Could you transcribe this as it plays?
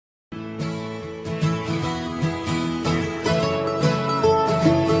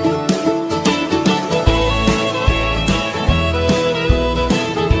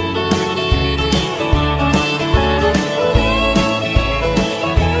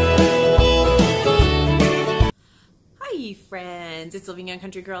friends, it's Living Young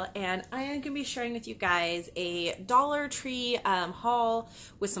Country Girl, and I am going to be sharing with you guys a Dollar Tree haul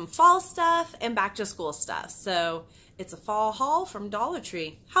with some fall stuff and back to school stuff. So it's a fall haul from Dollar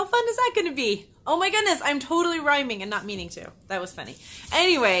Tree. How fun is that going to be? Oh my goodness, I'm totally rhyming and not meaning to. That was funny.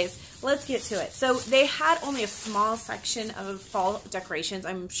 Anyways, let's get to it. So they had only a small section of fall decorations.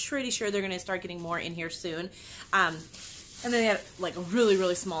 I'm pretty sure they're going to start getting more in here soon. And then they had like a really,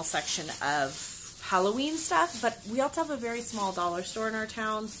 really small section of Halloween stuff, but we also have a very small dollar store in our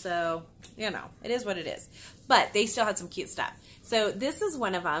town, so, you know, it is what it is. But they still had some cute stuff. So this is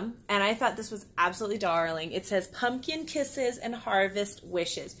one of them, and I thought this was absolutely darling. It says Pumpkin Kisses and Harvest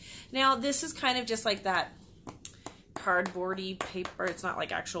Wishes. Now, this is kind of just like that cardboardy paper. It's not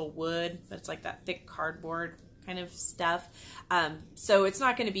like actual wood, but it's like that thick cardboard kind of stuff. So it's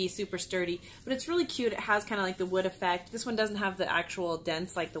not going to be super sturdy, but it's really cute. It has kind of like the wood effect. This one doesn't have the actual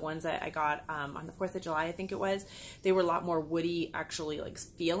dents like the ones that I got on the 4th of July, I think it was. They were a lot more woody, actually, like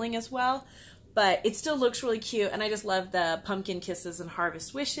feeling as well. But it still looks really cute, and I just love the Pumpkin Kisses and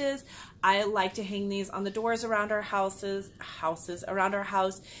Harvest Wishes. I like to hang these on the doors around our houses around our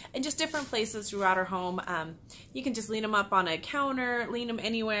house, and just different places throughout our home. You can just lean them up on a counter, lean them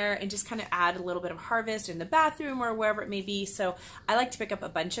anywhere, and just kind of add a little bit of harvest in the bathroom or wherever it may be. So I like to pick up a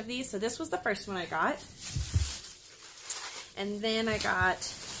bunch of these. So this was the first one I got. And then I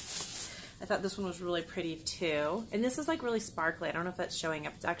thought this one was really pretty too. And this is like really sparkly. I don't know if that's showing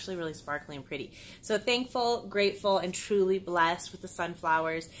up. It's actually really sparkly and pretty. So thankful, grateful, and truly blessed with the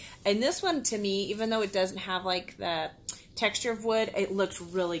sunflowers. And this one to me, even though it doesn't have like the texture of wood, it looked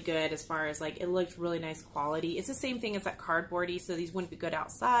really good as far as like, it looked really nice quality. It's the same thing as that cardboardy, so these wouldn't be good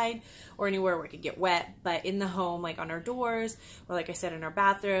outside or anywhere where it could get wet, but in the home, like on our doors, or like I said, in our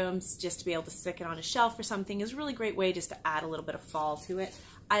bathrooms, just to be able to stick it on a shelf or something is a really great way just to add a little bit of fall to it.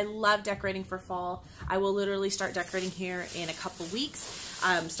 I love decorating for fall. I will literally start decorating here in a couple weeks.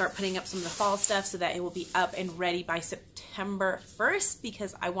 Start putting up some of the fall stuff so that it will be up and ready by September 1st,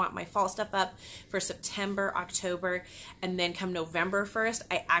 because I want my fall stuff up for September, October, and then come November 1st,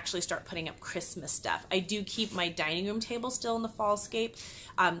 I actually start putting up Christmas stuff. I do keep my dining room table still in the fallscape,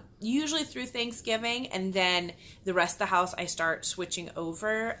 usually through Thanksgiving, and then the rest of the house I start switching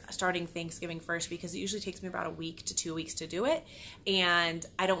over, starting Thanksgiving first, because it usually takes me about a week to 2 weeks to do it, and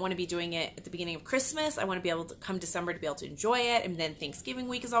I don't want to be doing it at the beginning of Christmas. I want to be able to come December to be able to enjoy it, and then Thanksgiving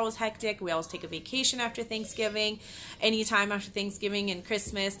week is always hectic. We always take a vacation after Thanksgiving, anytime after Thanksgiving and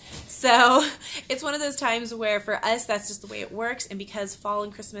Christmas. So it's one of those times where for us, that's just the way it works. And because fall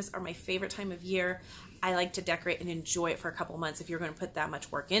and Christmas are my favorite time of year, I like to decorate and enjoy it for a couple months if you're going to put that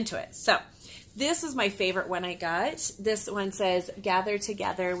much work into it. So this is my favorite one I got. This one says Gather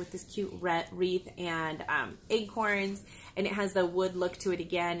Together with this cute wreath and acorns, and it has the wood look to it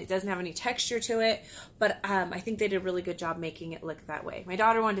again. It doesn't have any texture to it, but I think they did a really good job making it look that way. My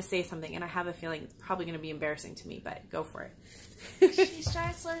daughter wanted to say something, and I have a feeling it's probably going to be embarrassing to me, but go for it. She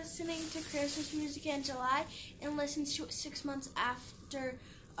starts listening to Christmas music in July and listens to it 6 months after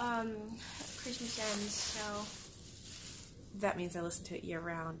Christmas ends, so that means I listen to it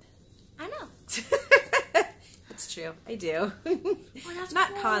year-round. I know. It's true. I do. Oh, that's not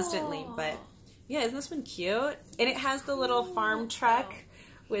cool. Constantly, but yeah, isn't this one cute? And it has the little farm truck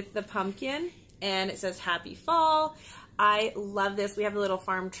with the pumpkin, and it says Happy Fall. I love this. We have a little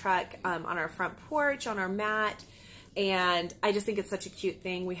farm truck on our front porch, on our mat, and I just think it's such a cute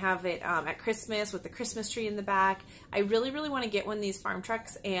thing. We have it at Christmas with the Christmas tree in the back. I really, really want to get one of these farm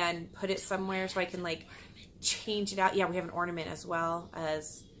trucks and put it somewhere so I can like change it out. Yeah, we have an ornament as well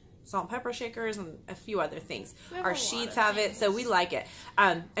as salt and pepper shakers and a few other things. Our sheets have it, so we like it.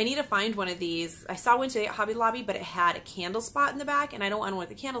 I need to find one of these. I saw one today at Hobby Lobby, but it had a candle spot in the back, and I don't want one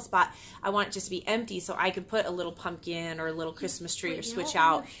with a candle spot. I want it just to be empty so I could put a little pumpkin or a little Christmas tree or switch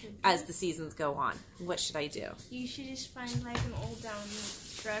out as the seasons go on. What should I do? You should just find like an old down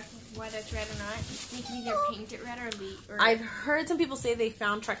dress, whether it's red or not. You can either paint it red or I've heard some people say they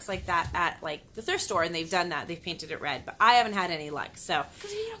found trucks like that at like the thrift store, and they've done that. They've painted it red, but I haven't had any luck. So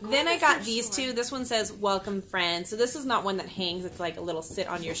then I got these two. This one says Welcome Friends. So this is not one that hangs. It's like a little sit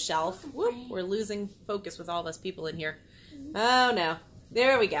on your shelf. Whoop, we're losing focus with all of us people in here. Oh no.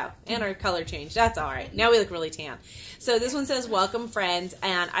 There we go. And our color changed. That's all right. Now we look really tan. So this one says Welcome Friends,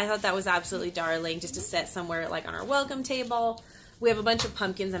 and I thought that was absolutely darling just to set somewhere like on our welcome table. We have a bunch of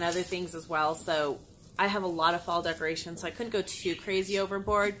pumpkins and other things as well, so I have a lot of fall decorations, so I couldn't go too crazy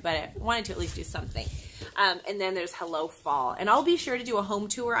overboard, but I wanted to at least do something. And then there's Hello Fall. And I'll be sure to do a home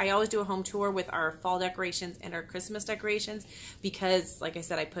tour. I always do a home tour with our fall decorations and our Christmas decorations because, like I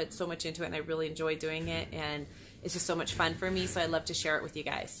said, I put so much into it and I really enjoy doing it. And it's just so much fun for me, so I love to share it with you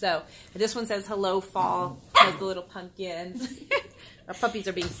guys. So this one says hello fall, has the little pumpkins. Our puppies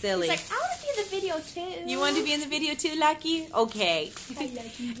are being silly. He's like, I want to be in the video too. You want to be in the video too, Lucky? Okay.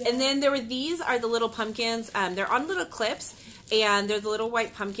 And then there were these are the little pumpkins. They're on little clips, and they're the little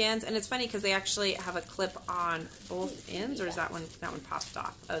white pumpkins. And it's funny because they actually have a clip on both ends, or is that one popped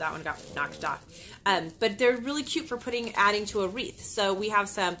off? Oh, that one got knocked off. But they're really cute for adding to a wreath. So we have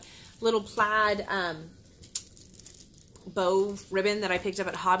some little plaid bow ribbon that I picked up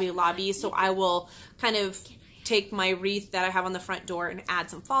at Hobby Lobby. So I will kind of take my wreath that I have on the front door and add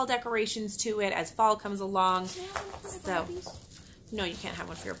some fall decorations to it as fall comes along. So, no, you can't have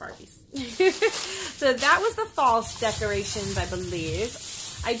one for your Barbies. So that was the fall decorations, I believe.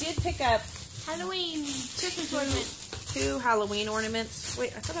 I did pick up Halloween Christmas ornaments. 2 Halloween ornaments.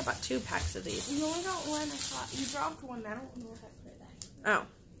 Wait, I thought I bought 2 packs of these. You only got one. I thought you dropped one. I don't know if I put it back. Oh.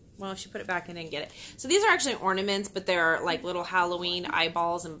 Well, if she put it back, I didn't get it. So these are actually ornaments, but they're like little Halloween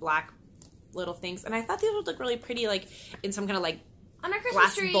eyeballs and black little things. And I thought these would look really pretty, like in some kind of like on our Christmas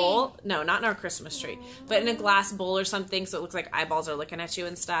glass tree. bowl. No, not in our Christmas tree, but in a glass bowl or something, so it looks like eyeballs are looking at you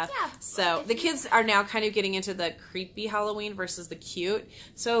and stuff. Yeah. So the kids are now kind of getting into the creepy Halloween versus the cute.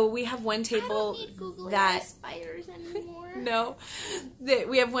 So we have one table I don't need Google that spiders anymore. no,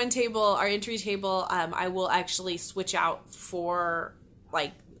 we have one table, our entry table. I will actually switch out for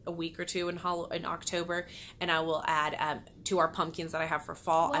like a week or two in October, and I will add to our pumpkins that I have for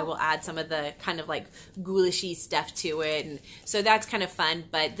fall. I will add some of the kind of like ghoulishy stuff to it, and so that's kind of fun.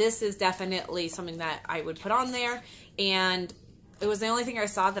 But this is definitely something that I would put on there, and it was the only thing I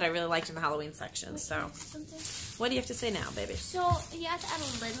saw that I really liked in the Halloween section. So what do you have to say now, baby? So you have to add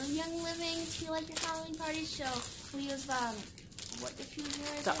a little Young Living to like your Halloween party. So we use what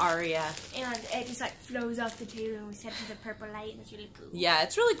diffuser is The it? Aria. And it just like flows off the table, and we set it to the purple light, and it's really cool. Yeah,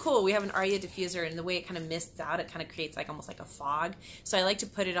 it's really cool. We have an Aria diffuser, and the way it kind of mists out, it kind of creates like almost like a fog. So I like to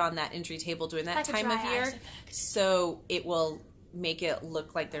put it on that entry table during that like time of year, so it will make it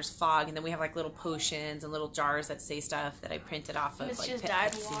look like there's fog. And then we have like little potions and little jars that say stuff that I printed off of. It's like just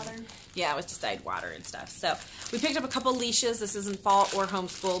dyed water. Yeah, it was just dyed water and stuff. So we picked up a couple leashes. This isn't fall or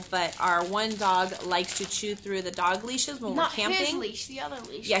homeschool, but our one dog likes to chew through the dog leashes when we're camping. Not his leash, the other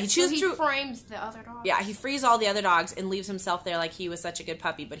leash. Yeah, he chews through. He frames the other dogs. Yeah, he frees all the other dogs and leaves himself there like he was such a good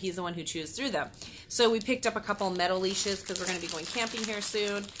puppy, but he's the one who chews through them. So we picked up a couple metal leashes because we're going to be going camping here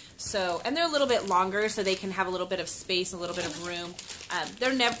soon. So, and they're a little bit longer, so they can have a little bit of space, a little bit of room.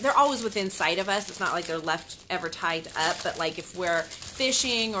 They're always within sight of us. It's not like they're left ever tied up, but like if we're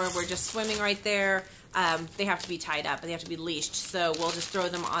fishing or we're just swimming right there, they have to be tied up, they have to be leashed. So we'll just throw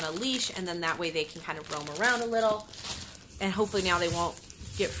them on a leash, and then that way they can kind of roam around a little. And hopefully now they won't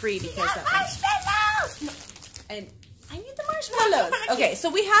get free because marshmallows! And I need the marshmallows. Okay, so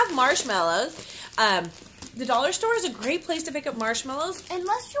we have marshmallows. The dollar store is a great place to pick up marshmallows.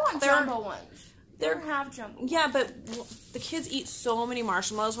 Unless you want jumbo ones. They don't have jumbo. Yeah, but the kids eat so many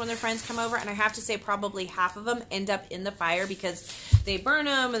marshmallows when their friends come over, and I have to say probably half of them end up in the fire because they burn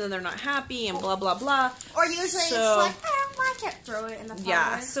them, and then they're not happy, and blah, blah, blah. Or usually it's like, I don't like it, throw it in the fire.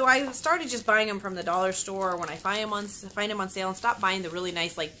 Yeah, so I started just buying them from the dollar store when I find them on sale, and stop buying the really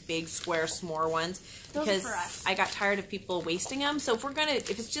nice, like, big, square, s'more ones. Because I got tired of people wasting them. So if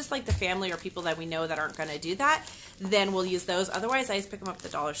it's just like the family or people that we know that aren't gonna do that, then we'll use those. Otherwise, I just pick them up at the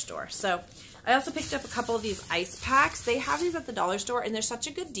dollar store. So I also picked up a couple of these ice packs. They have these at the dollar store, and they're such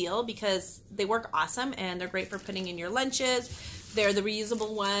a good deal because they work awesome, and they're great for putting in your lunches. They're the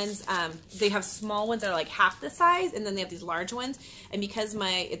reusable ones. They have small ones that are like half the size, and then they have these large ones. And because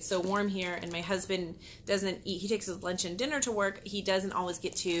it's so warm here, and my husband doesn't eat, he takes his lunch and dinner to work, he doesn't always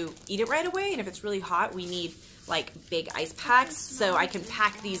get to eat it right away. And if it's really hot, we need like big ice packs. So I can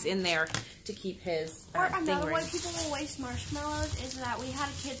pack these in there to keep his thing ready. Or another way people will waste marshmallows is that we had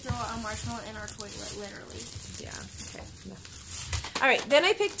a kid throw a marshmallow in our toilet, literally. Yeah, okay. No. All right, then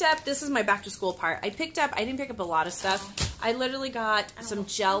I picked up, this is my back to school part. I didn't pick up a lot of stuff. I literally got some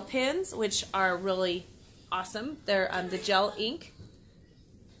gel pens, which are really awesome. They're the gel ink.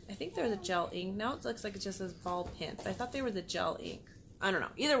 I think they're the gel ink. Now it looks like it just says ball pens. I thought they were the gel ink. I don't know.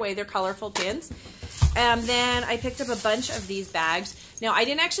 Either way, they're colorful pins. And then I picked up a bunch of these bags. Now, I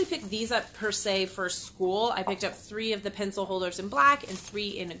didn't actually pick these up per se for school. I picked up 3 of the pencil holders in black and 3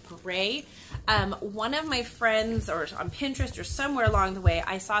 in gray. One of my friends, or on Pinterest or somewhere along the way,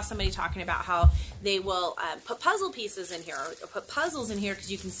 I saw somebody talking about how they will put puzzle pieces in here, or put puzzles in here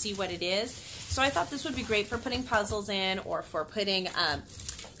because you can see what it is. So I thought this would be great for putting puzzles in, or for putting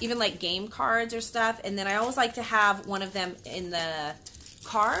even like game cards or stuff. And then I always like to have one of them in the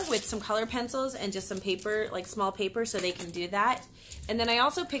car with some color pencils and just some paper, like small paper, so they can do that. And then I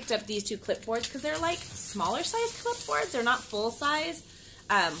also picked up these 2 clipboards because they're like smaller size clipboards. They're not full size.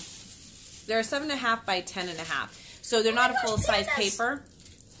 They're 7.5 by 10.5. So they're not a full size paper.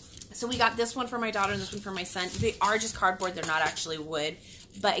 So we got this one for my daughter and this one for my son. They are just cardboard. They're not actually wood.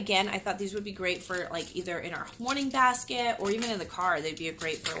 But again, I thought these would be great for like either in our morning basket or even in the car. They'd be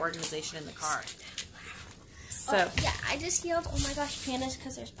great for organization in the car. So yeah, I just yelled, oh my gosh, pandas,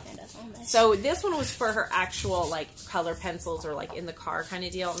 because there's pandas on this. So this one was for her actual like color pencils or like in the car kind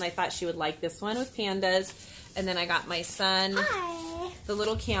of deal. And I thought she would like this one with pandas. And then I got my son the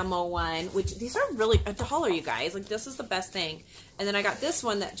little camo one, which these are really $1, you guys. Like this is the best thing. And then I got this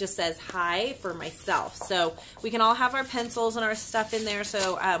one that just says hi for myself. So we can all have our pencils and our stuff in there.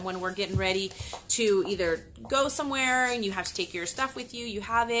 So when we're getting ready to either go somewhere and you have to take your stuff with you, you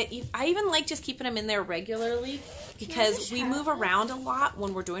have it. I even like just keeping them in there regularly because we move around a lot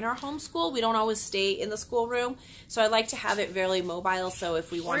when we're doing our homeschool. We don't always stay in the schoolroom. So I like to have it very mobile. So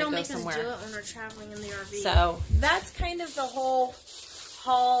if we want to go somewhere. Or don't make us do it when we're traveling in the RV. So that's kind of the whole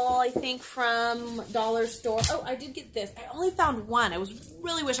haul, I think, from Dollar Store. Oh, I did get this. I only found one. I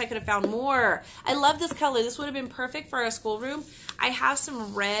really wish I could have found more. I love this color. This would have been perfect for our schoolroom. I have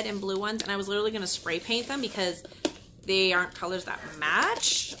some red and blue ones, and I was literally going to spray paint them because they aren't colors that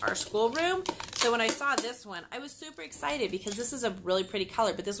match our schoolroom. So when I saw this one, I was super excited because this is a really pretty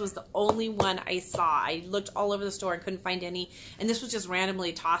color, but this was the only one I saw. I looked all over the store and couldn't find any, and this was just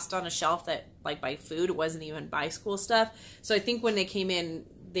randomly tossed on a shelf that, like, by food. It wasn't even by school stuff. So I think when they came in,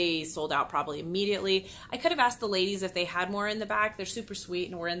 they sold out probably immediately. I could have asked the ladies if they had more in the back. They're super sweet,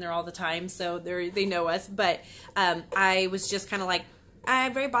 and we're in there all the time, so they know us. But I was just kind of like,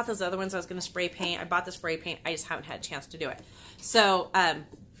 I've already bought those other ones. I was going to spray paint. I bought the spray paint. I just haven't had a chance to do it. So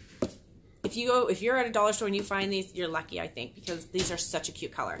if you're at a dollar store and you find these, you're lucky, I think, because these are such a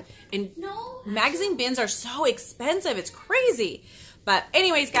cute color. And magazine bins are so expensive. It's crazy. But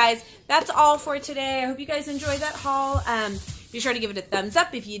anyways, guys, that's all for today. I hope you guys enjoyed that haul. Be sure to give it a thumbs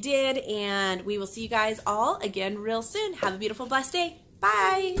up if you did. And we will see you guys all again real soon. Have a beautiful, blessed day.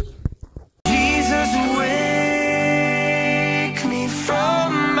 Bye. Jesus.